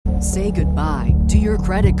Say goodbye to your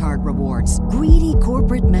credit card rewards. Greedy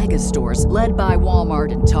corporate mega stores, led by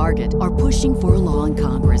Walmart and Target, are pushing for a law in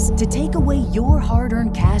Congress to take away your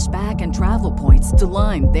hard-earned cash back and travel points to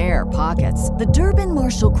line their pockets. The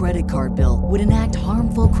Durbin-Marshall credit card bill would enact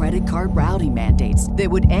harmful credit card routing mandates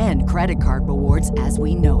that would end credit card rewards as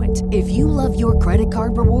we know it. If you love your credit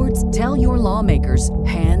card rewards, tell your lawmakers,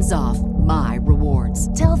 hands off my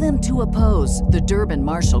rewards. Tell them to oppose the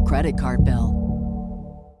Durbin-Marshall credit card bill.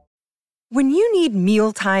 When you need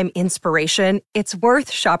mealtime inspiration, it's worth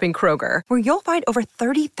shopping Kroger, where you'll find over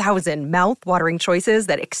 30,000 mouth-watering choices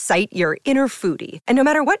that excite your inner foodie. And no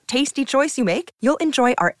matter what tasty choice you make, you'll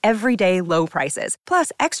enjoy our everyday low prices,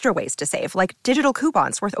 plus extra ways to save, like digital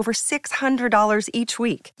coupons worth over $600 each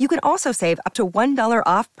week. You can also save up to $1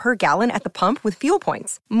 off per gallon at the pump with fuel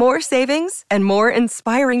points. More savings and more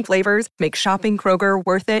inspiring flavors make shopping Kroger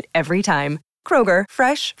worth it every time. Kroger,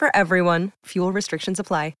 fresh for everyone. Fuel restrictions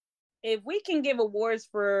apply. If we can give awards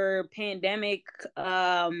for pandemic,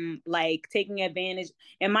 like taking advantage,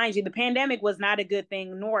 and mind you, the pandemic was not a good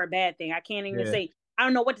thing nor a bad thing. I can't even say, I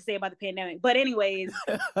don't know what to say about the pandemic. But anyways,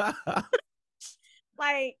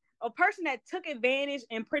 like a person that took advantage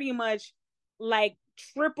and pretty much like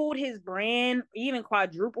tripled his brand, even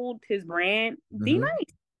quadrupled his brand, D-Nice.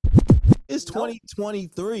 It's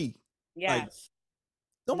 2023. Yes.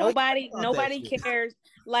 Nobody cares.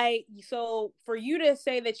 Like, so for you to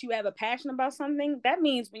say that you have a passion about something, that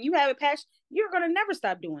means when you have a passion, you're going to never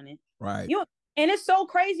stop doing it. Right. And it's so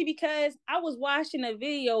crazy because I was watching a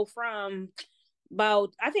video from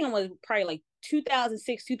about, I think it was probably like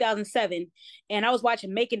 2006, 2007. And I was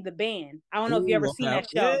watching Making the Band. I don't know if you ever seen that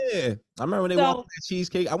show. Yeah. I remember when they walked that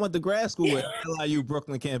cheesecake. I went to grad school at LIU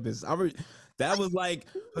Brooklyn campus. That was like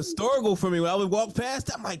historical for me. When I would walk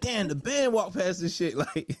past, I'm like, damn, the band walked past this shit.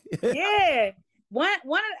 Like, yeah. One of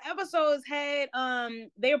the episodes had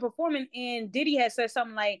they were performing and Diddy had said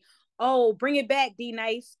something like, "Oh, bring it back,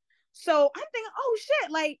 D-Nice." So I'm thinking, oh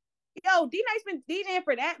shit, like, yo, D-Nice been DJing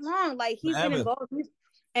for that long. Like he's been involved.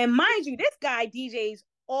 And mind you, this guy DJs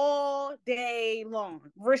all day long.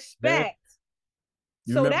 Respect.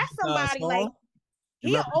 So that's somebody like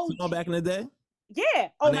he back in the day. Yeah.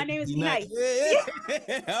 Oh, my name is D-Nice.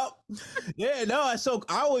 Yeah. No. So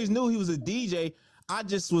I always knew he was a DJ. I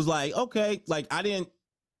just was like, okay, like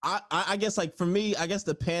I guess like for me, I guess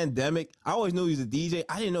the pandemic, I always knew he was a DJ.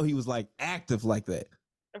 I didn't know he was like active like that.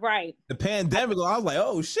 Right. The pandemic, I was like,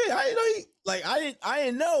 oh shit, I didn't know I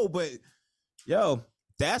didn't know, but yo,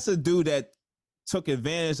 that's a dude that took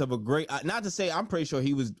advantage of a great, not to say I'm pretty sure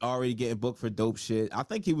he was already getting booked for dope shit. I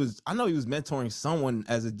know he was mentoring someone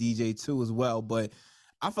as a DJ too as well, but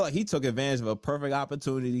I feel like he took advantage of a perfect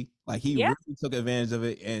opportunity. Like he really took advantage of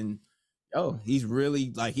it, and he's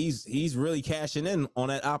really cashing in on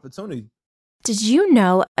that opportunity. Did you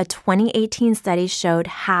know a 2018 study showed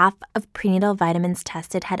half of prenatal vitamins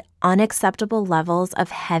tested had unacceptable levels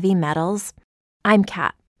of heavy metals? I'm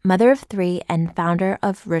Kat, mother of 3 and founder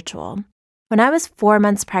of Ritual. When I was 4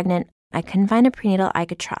 months pregnant, I couldn't find a prenatal I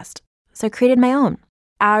could trust, so I created my own.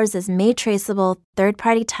 Ours is made traceable,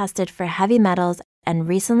 third-party tested for heavy metals, and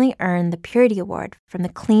recently earned the Purity Award from the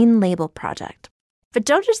Clean Label Project. But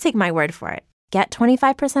don't just take my word for it. Get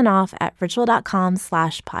 25% off at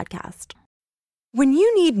ritual.com/podcast. When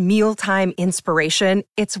you need mealtime inspiration,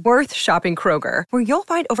 it's worth shopping Kroger, where you'll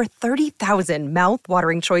find over 30,000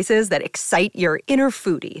 mouth-watering choices that excite your inner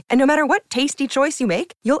foodie. And no matter what tasty choice you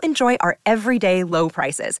make, you'll enjoy our everyday low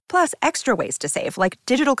prices, plus extra ways to save, like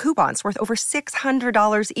digital coupons worth over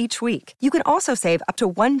 $600 each week. You can also save up to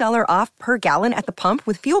 $1 off per gallon at the pump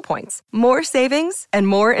with fuel points. More savings and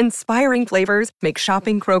more inspiring flavors make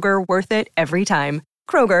shopping Kroger worth it every time.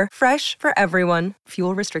 Kroger, fresh for everyone.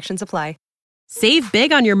 Fuel restrictions apply. Save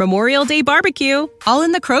big on your Memorial Day barbecue, all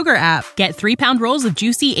in the Kroger app. Get 3-pound rolls of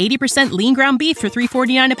juicy 80% lean ground beef for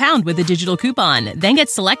 $3.49 a pound with a digital coupon. Then get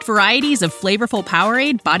select varieties of flavorful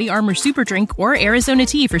Powerade, Body Armor Super Drink, or Arizona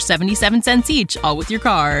tea for 77 cents each, all with your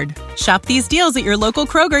card. Shop these deals at your local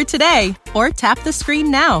Kroger today, or tap the screen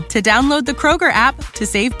now to download the Kroger app to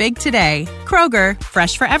save big today. Kroger,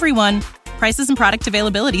 fresh for everyone. Prices and product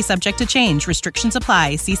availability subject to change. Restrictions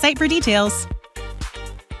apply. See site for details.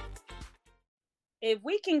 If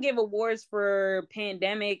we can give awards for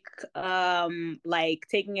pandemic, like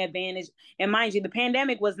taking advantage, and mind you, the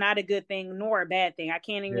pandemic was not a good thing nor a bad thing. I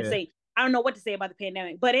can't even say, I don't know what to say about the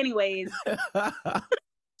pandemic. But anyways,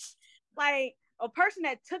 like a person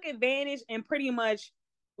that took advantage and pretty much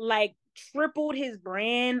like tripled his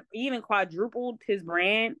brand, even quadrupled his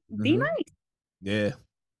brand, D-Nice. Yeah.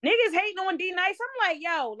 Niggas hating on D-Nice. I'm like,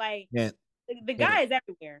 yo, like the guy is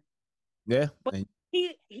everywhere. Yeah. But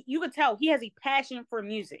you could tell he has a passion for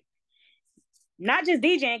music, not just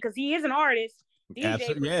DJing, because he is an artist.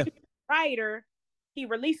 DJ, writer. He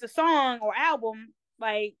released a song or album,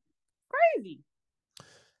 like crazy.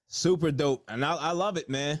 Super dope, and I love it,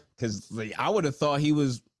 man. Because like, I would have thought he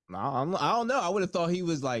was. I don't know. I would have thought he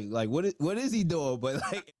was like what is he doing? But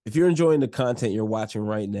like, if you're enjoying the content you're watching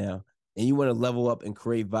right now, and you want to level up and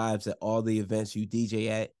create vibes at all the events you DJ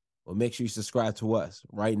at, well, make sure you subscribe to us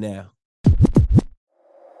right now.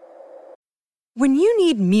 When you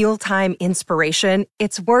need mealtime inspiration,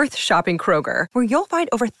 it's worth shopping Kroger, where you'll find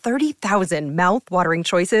over 30,000 mouth-watering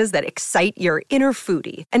choices that excite your inner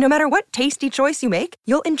foodie. And no matter what tasty choice you make,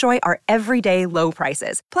 you'll enjoy our everyday low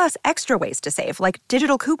prices, plus extra ways to save, like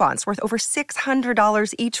digital coupons worth over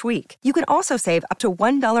 $600 each week. You can also save up to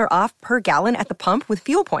 $1 off per gallon at the pump with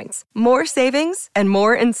fuel points. More savings and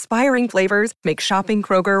more inspiring flavors make shopping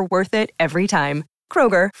Kroger worth it every time.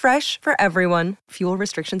 Kroger, fresh for everyone. Fuel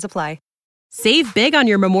restrictions apply. Save big on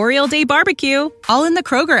your Memorial Day barbecue, all in the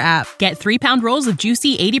Kroger app. Get 3-pound rolls of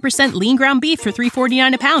juicy 80% lean ground beef for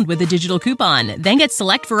 $3.49 a pound with a digital coupon. Then get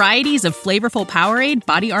select varieties of flavorful Powerade,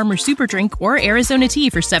 Body Armor Super Drink, or Arizona tea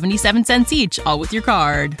for 77 cents each, all with your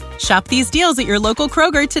card. Shop these deals at your local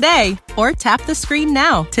Kroger today, or tap the screen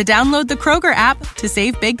now to download the Kroger app to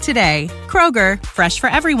save big today. Kroger, fresh for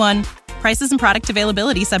everyone. Prices and product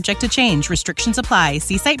availability subject to change. Restrictions apply.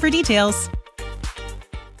 See site for details.